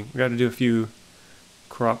saving. We gotta do a few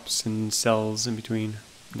crops and cells in between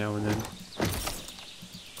now and then.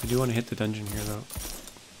 I do want to hit the dungeon here though.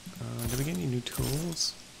 Did we get any new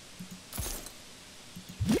tools?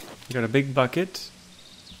 We got a big bucket.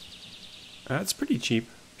 That's pretty cheap.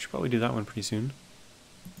 We should probably do that one pretty soon.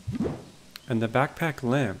 And the backpack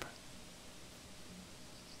lamp.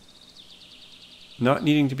 Not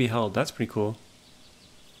needing to be held. That's pretty cool.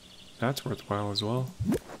 That's worthwhile as well.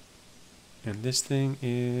 And this thing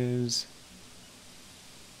is...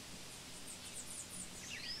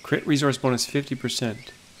 Crit resource bonus 50%.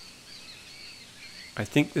 I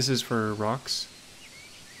think this is for rocks.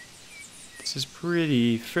 This is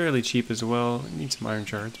fairly cheap as well. I need some iron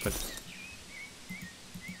shards, but...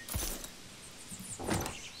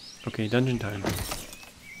 Okay, dungeon time.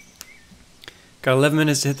 Got 11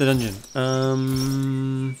 minutes to hit the dungeon.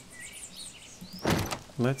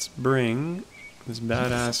 Let's bring this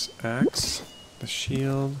badass axe, the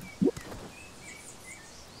shield.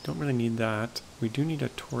 Don't really need that. We do need a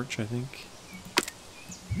torch, I think.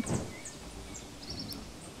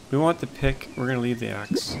 We want the pick. We're going to leave the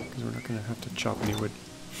axe, because we're not going to have to chop any wood.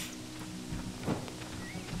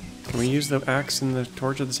 Can we use the axe and the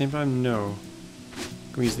torch at the same time? No.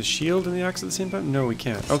 Can we use the shield and the axe at the same time? No, we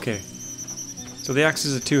can't. Okay. So the axe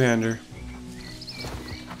is a two-hander.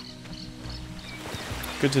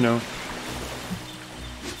 Good to know.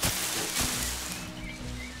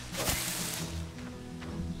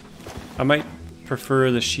 I might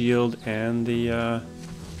prefer the shield and the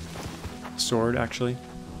sword, actually.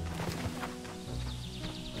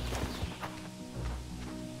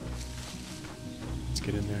 Let's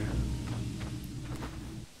get in there.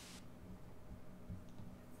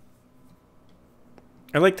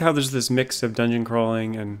 I liked how there's this mix of dungeon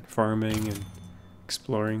crawling and farming and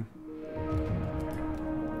exploring.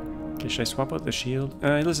 Okay, should I swap out the shield?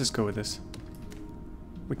 Let's just go with this.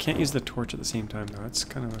 We can't use the torch at the same time, though. That's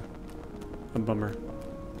kind of a bummer.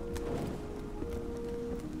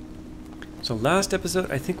 So last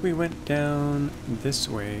episode, I think we went down this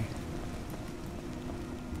way.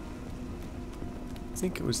 I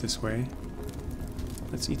think it was this way.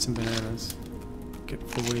 Let's eat some bananas. Get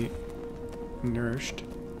fully nourished.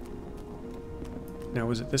 Now,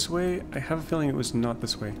 was it this way? I have a feeling it was not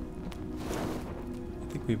this way. I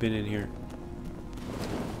think we've been in here.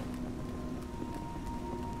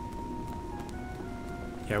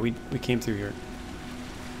 Yeah, we came through here.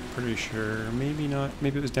 Pretty sure. Maybe not.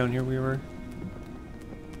 Maybe it was down here we were.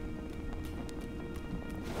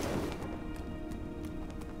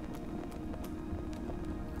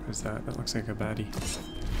 What is that? That looks like a baddie.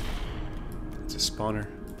 It's a spawner.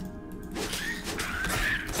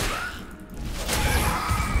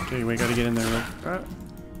 Okay, we gotta get in there. Gotta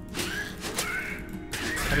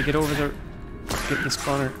get over there. Get the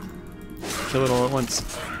spawner. Kill it all at once.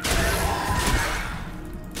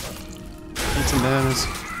 Eat some bananas.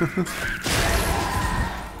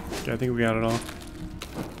 Okay, I think we got it all.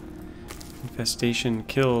 Infestation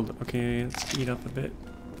killed. Okay, let's eat up a bit.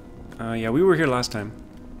 Yeah, we were here last time.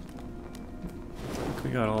 I think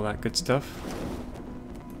we got all that good stuff.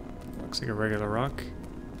 Looks like a regular rock.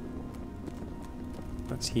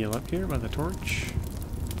 Let's heal up here by the torch.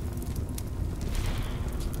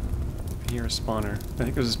 I hear a spawner. I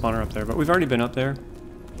think there's a spawner up there, but we've already been up there.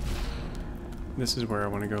 This is where I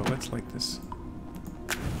want to go. Let's light this.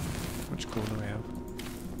 How much coal do I have?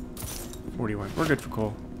 41. We're good for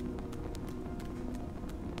coal.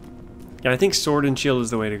 Yeah, I think sword and shield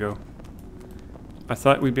is the way to go. I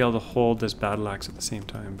thought we'd be able to hold this battle axe at the same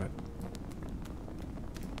time, but...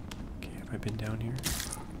 Okay, have I been down here?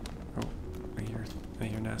 Oh, I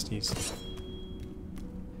hear nasties.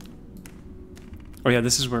 Oh yeah,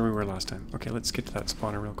 this is where we were last time. Okay, let's get to that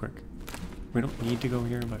spawner real quick. We don't need to go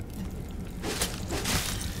here, but...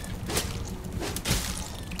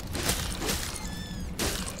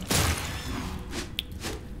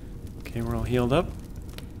 Okay, we're all healed up.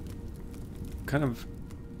 Kind of...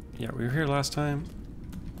 Yeah, we were here last time.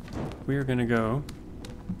 We are gonna go...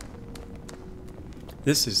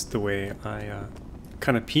 This is the way I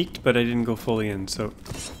kind of peeked, but I didn't go fully in, so...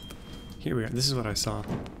 Here we are. This is what I saw.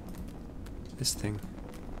 This thing.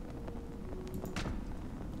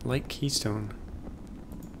 Light keystone.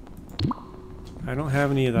 I don't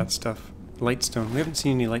have any of that stuff. Lightstone. We haven't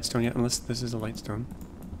seen any lightstone yet, unless this is a lightstone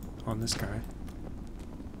on this guy.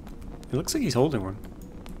 It looks like he's holding one.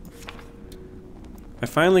 I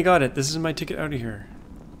finally got it. This is my ticket out of here.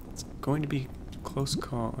 It's going to be a close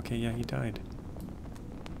call. Okay, yeah, he died.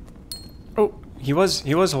 Oh, he was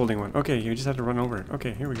holding one. Okay, you just had to run over it.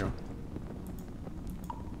 Okay, here we go.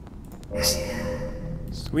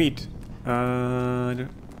 Sweet. I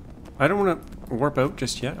don't want to warp out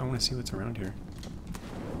just yet. I want to see what's around here.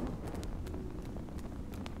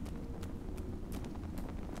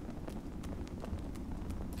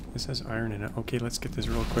 This has iron in it. Okay, let's get this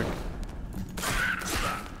real quick.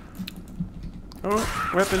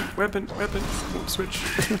 Oh, weapon, weapon, weapon. Oh, switch.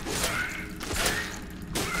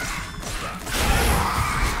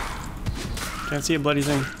 Can't see a bloody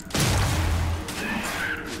thing.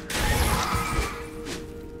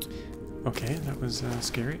 Okay, that was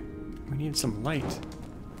scary. We need some light.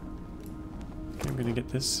 Okay, I'm gonna get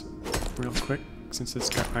this real quick since it's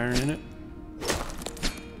got iron in it.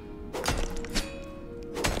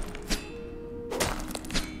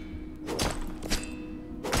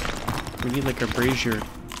 We need like a brazier.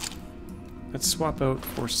 Let's swap out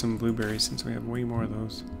for some blueberries since we have way more of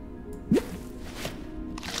those.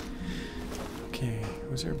 Okay,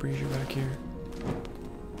 was there a brazier back here?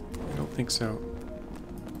 I don't think so.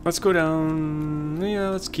 Let's go down. Yeah,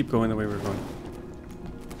 let's keep going the way we're going.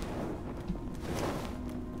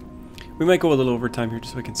 We might go a little overtime here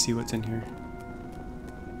just so I can see what's in here.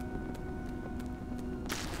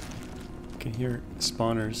 I can hear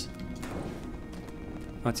spawners.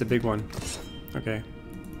 Oh, that's a big one. Okay.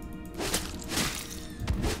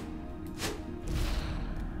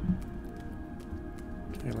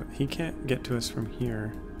 Okay, he can't get to us from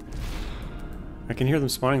here. I can hear them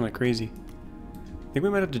spawning like crazy. I think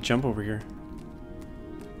we might have to jump over here.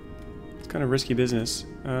 It's kind of risky business.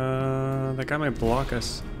 That guy might block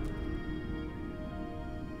us.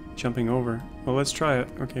 Jumping over. Well, let's try it.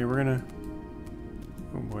 Okay, we're gonna...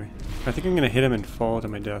 Oh boy. I think I'm gonna hit him and fall to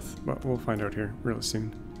my death, but we'll find out here real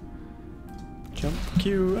soon. Jump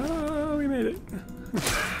Q. Oh, we made it.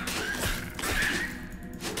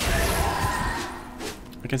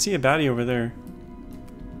 I can see a baddie over there.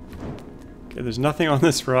 Okay, there's nothing on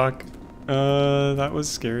this rock. That was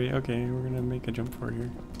scary. Okay, we're gonna make a jump for it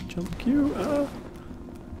here. Jump Q.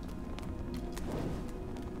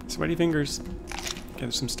 Sweaty fingers. Okay,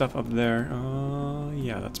 there's some stuff up there.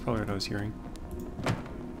 Yeah, that's probably what I was hearing.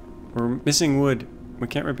 We're missing wood. We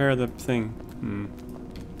can't repair the thing.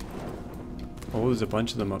 Oh, there's a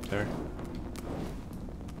bunch of them up there.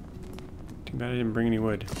 Too bad I didn't bring any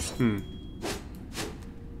wood.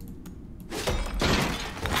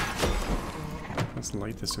 Let's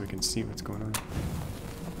light this so we can see what's going on.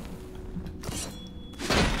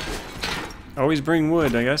 Always bring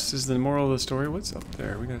wood, I guess, is the moral of the story. What's up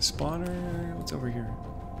there? We got a spawner. What's over here?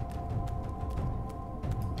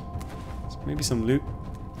 Maybe some loot.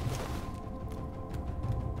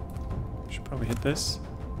 Should probably hit this.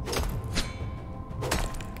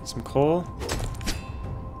 Get some coal.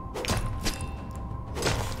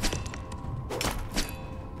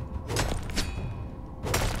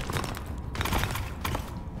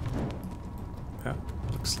 That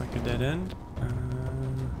looks like a dead end.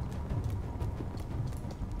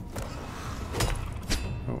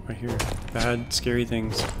 Oh, I hear bad, scary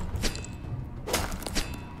things.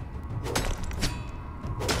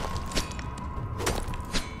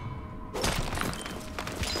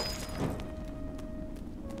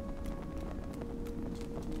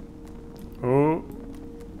 Oh,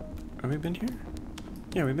 have we been here?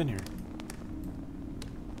 Yeah, we've been here.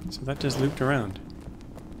 So that just looped around.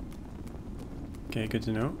 Okay, good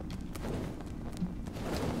to know.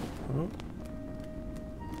 Oh.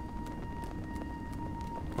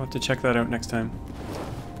 We'll have to check that out next time.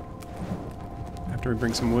 After we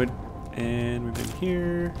bring some wood. And we've been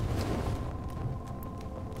here.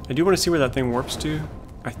 I do want to see where that thing warps to.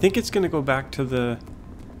 I think it's going to go back to the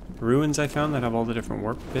ruins I found that have all the different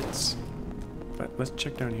warp bits. But let's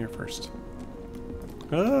check down here first.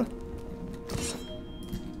 Ah!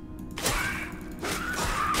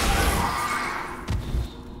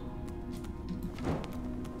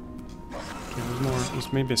 Okay, there's more.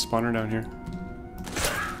 There's maybe a spawner down here.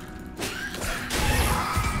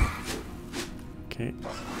 Okay,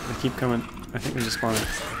 they keep coming. I think there's a spawner.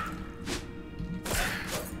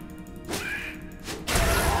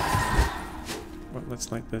 Well,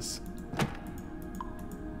 let's light this.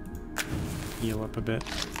 Heal up a bit.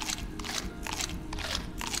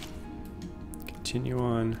 Continue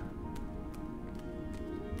on.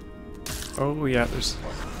 Oh yeah, there's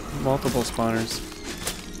multiple spawners.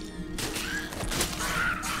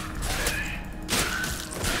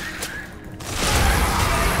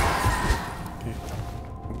 Okay,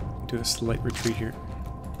 do a slight retreat here.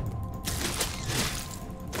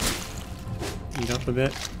 Eat up a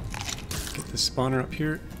bit. Get the spawner up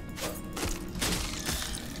here.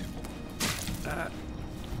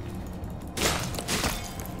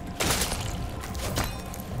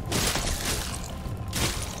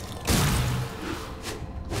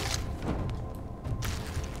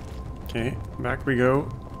 Okay, back we go.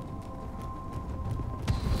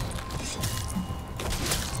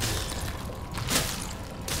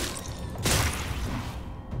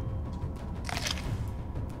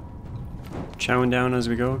 Chowing down as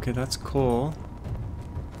we go. Okay, that's cool.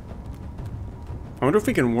 I wonder if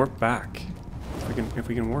we can warp back. If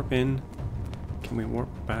we can warp in, can we warp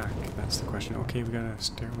back? That's the question. Okay, we got a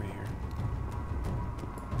stairway here.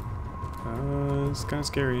 It's kind of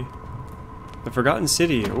scary. The Forgotten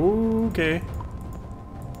City. Ooh, okay.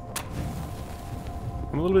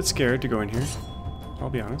 I'm a little bit scared to go in here.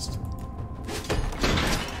 I'll be honest.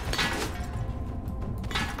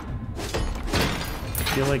 I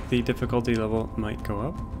feel like the difficulty level might go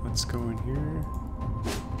up. Let's go in here.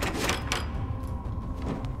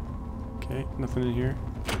 Okay, nothing in here.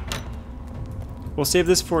 We'll save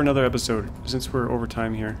this for another episode, since we're over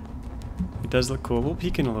time here. It does look cool. We'll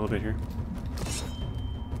peek in a little bit here.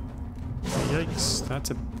 Yikes,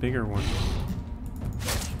 that's a bigger one.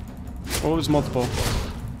 Oh, there's multiple.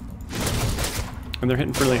 And they're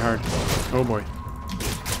hitting really hard. Oh boy.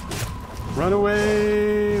 Run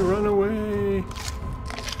away! Run away!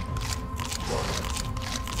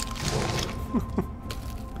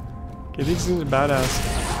 Okay, these things are badass.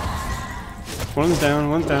 One's down,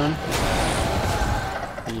 one's down.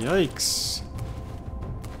 Yikes.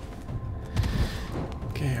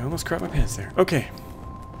 Okay, I almost crapped my pants there. Okay.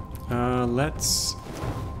 Let's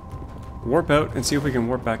warp out and see if we can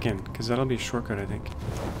warp back in, because that'll be a shortcut, I think.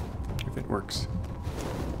 If it works.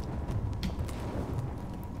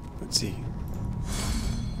 Let's see.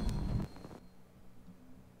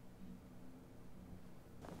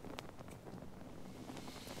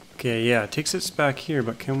 Okay, yeah, it takes us back here,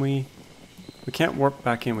 but can we... We can't warp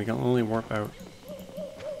back in, we can only warp out.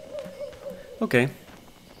 Okay.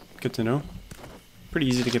 Good to know. Pretty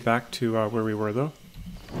easy to get back to where we were, though.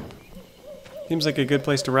 Seems like a good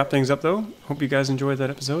place to wrap things up, though. Hope you guys enjoyed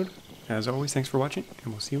that episode. As always, thanks for watching,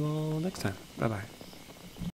 and we'll see you all next time. Bye-bye.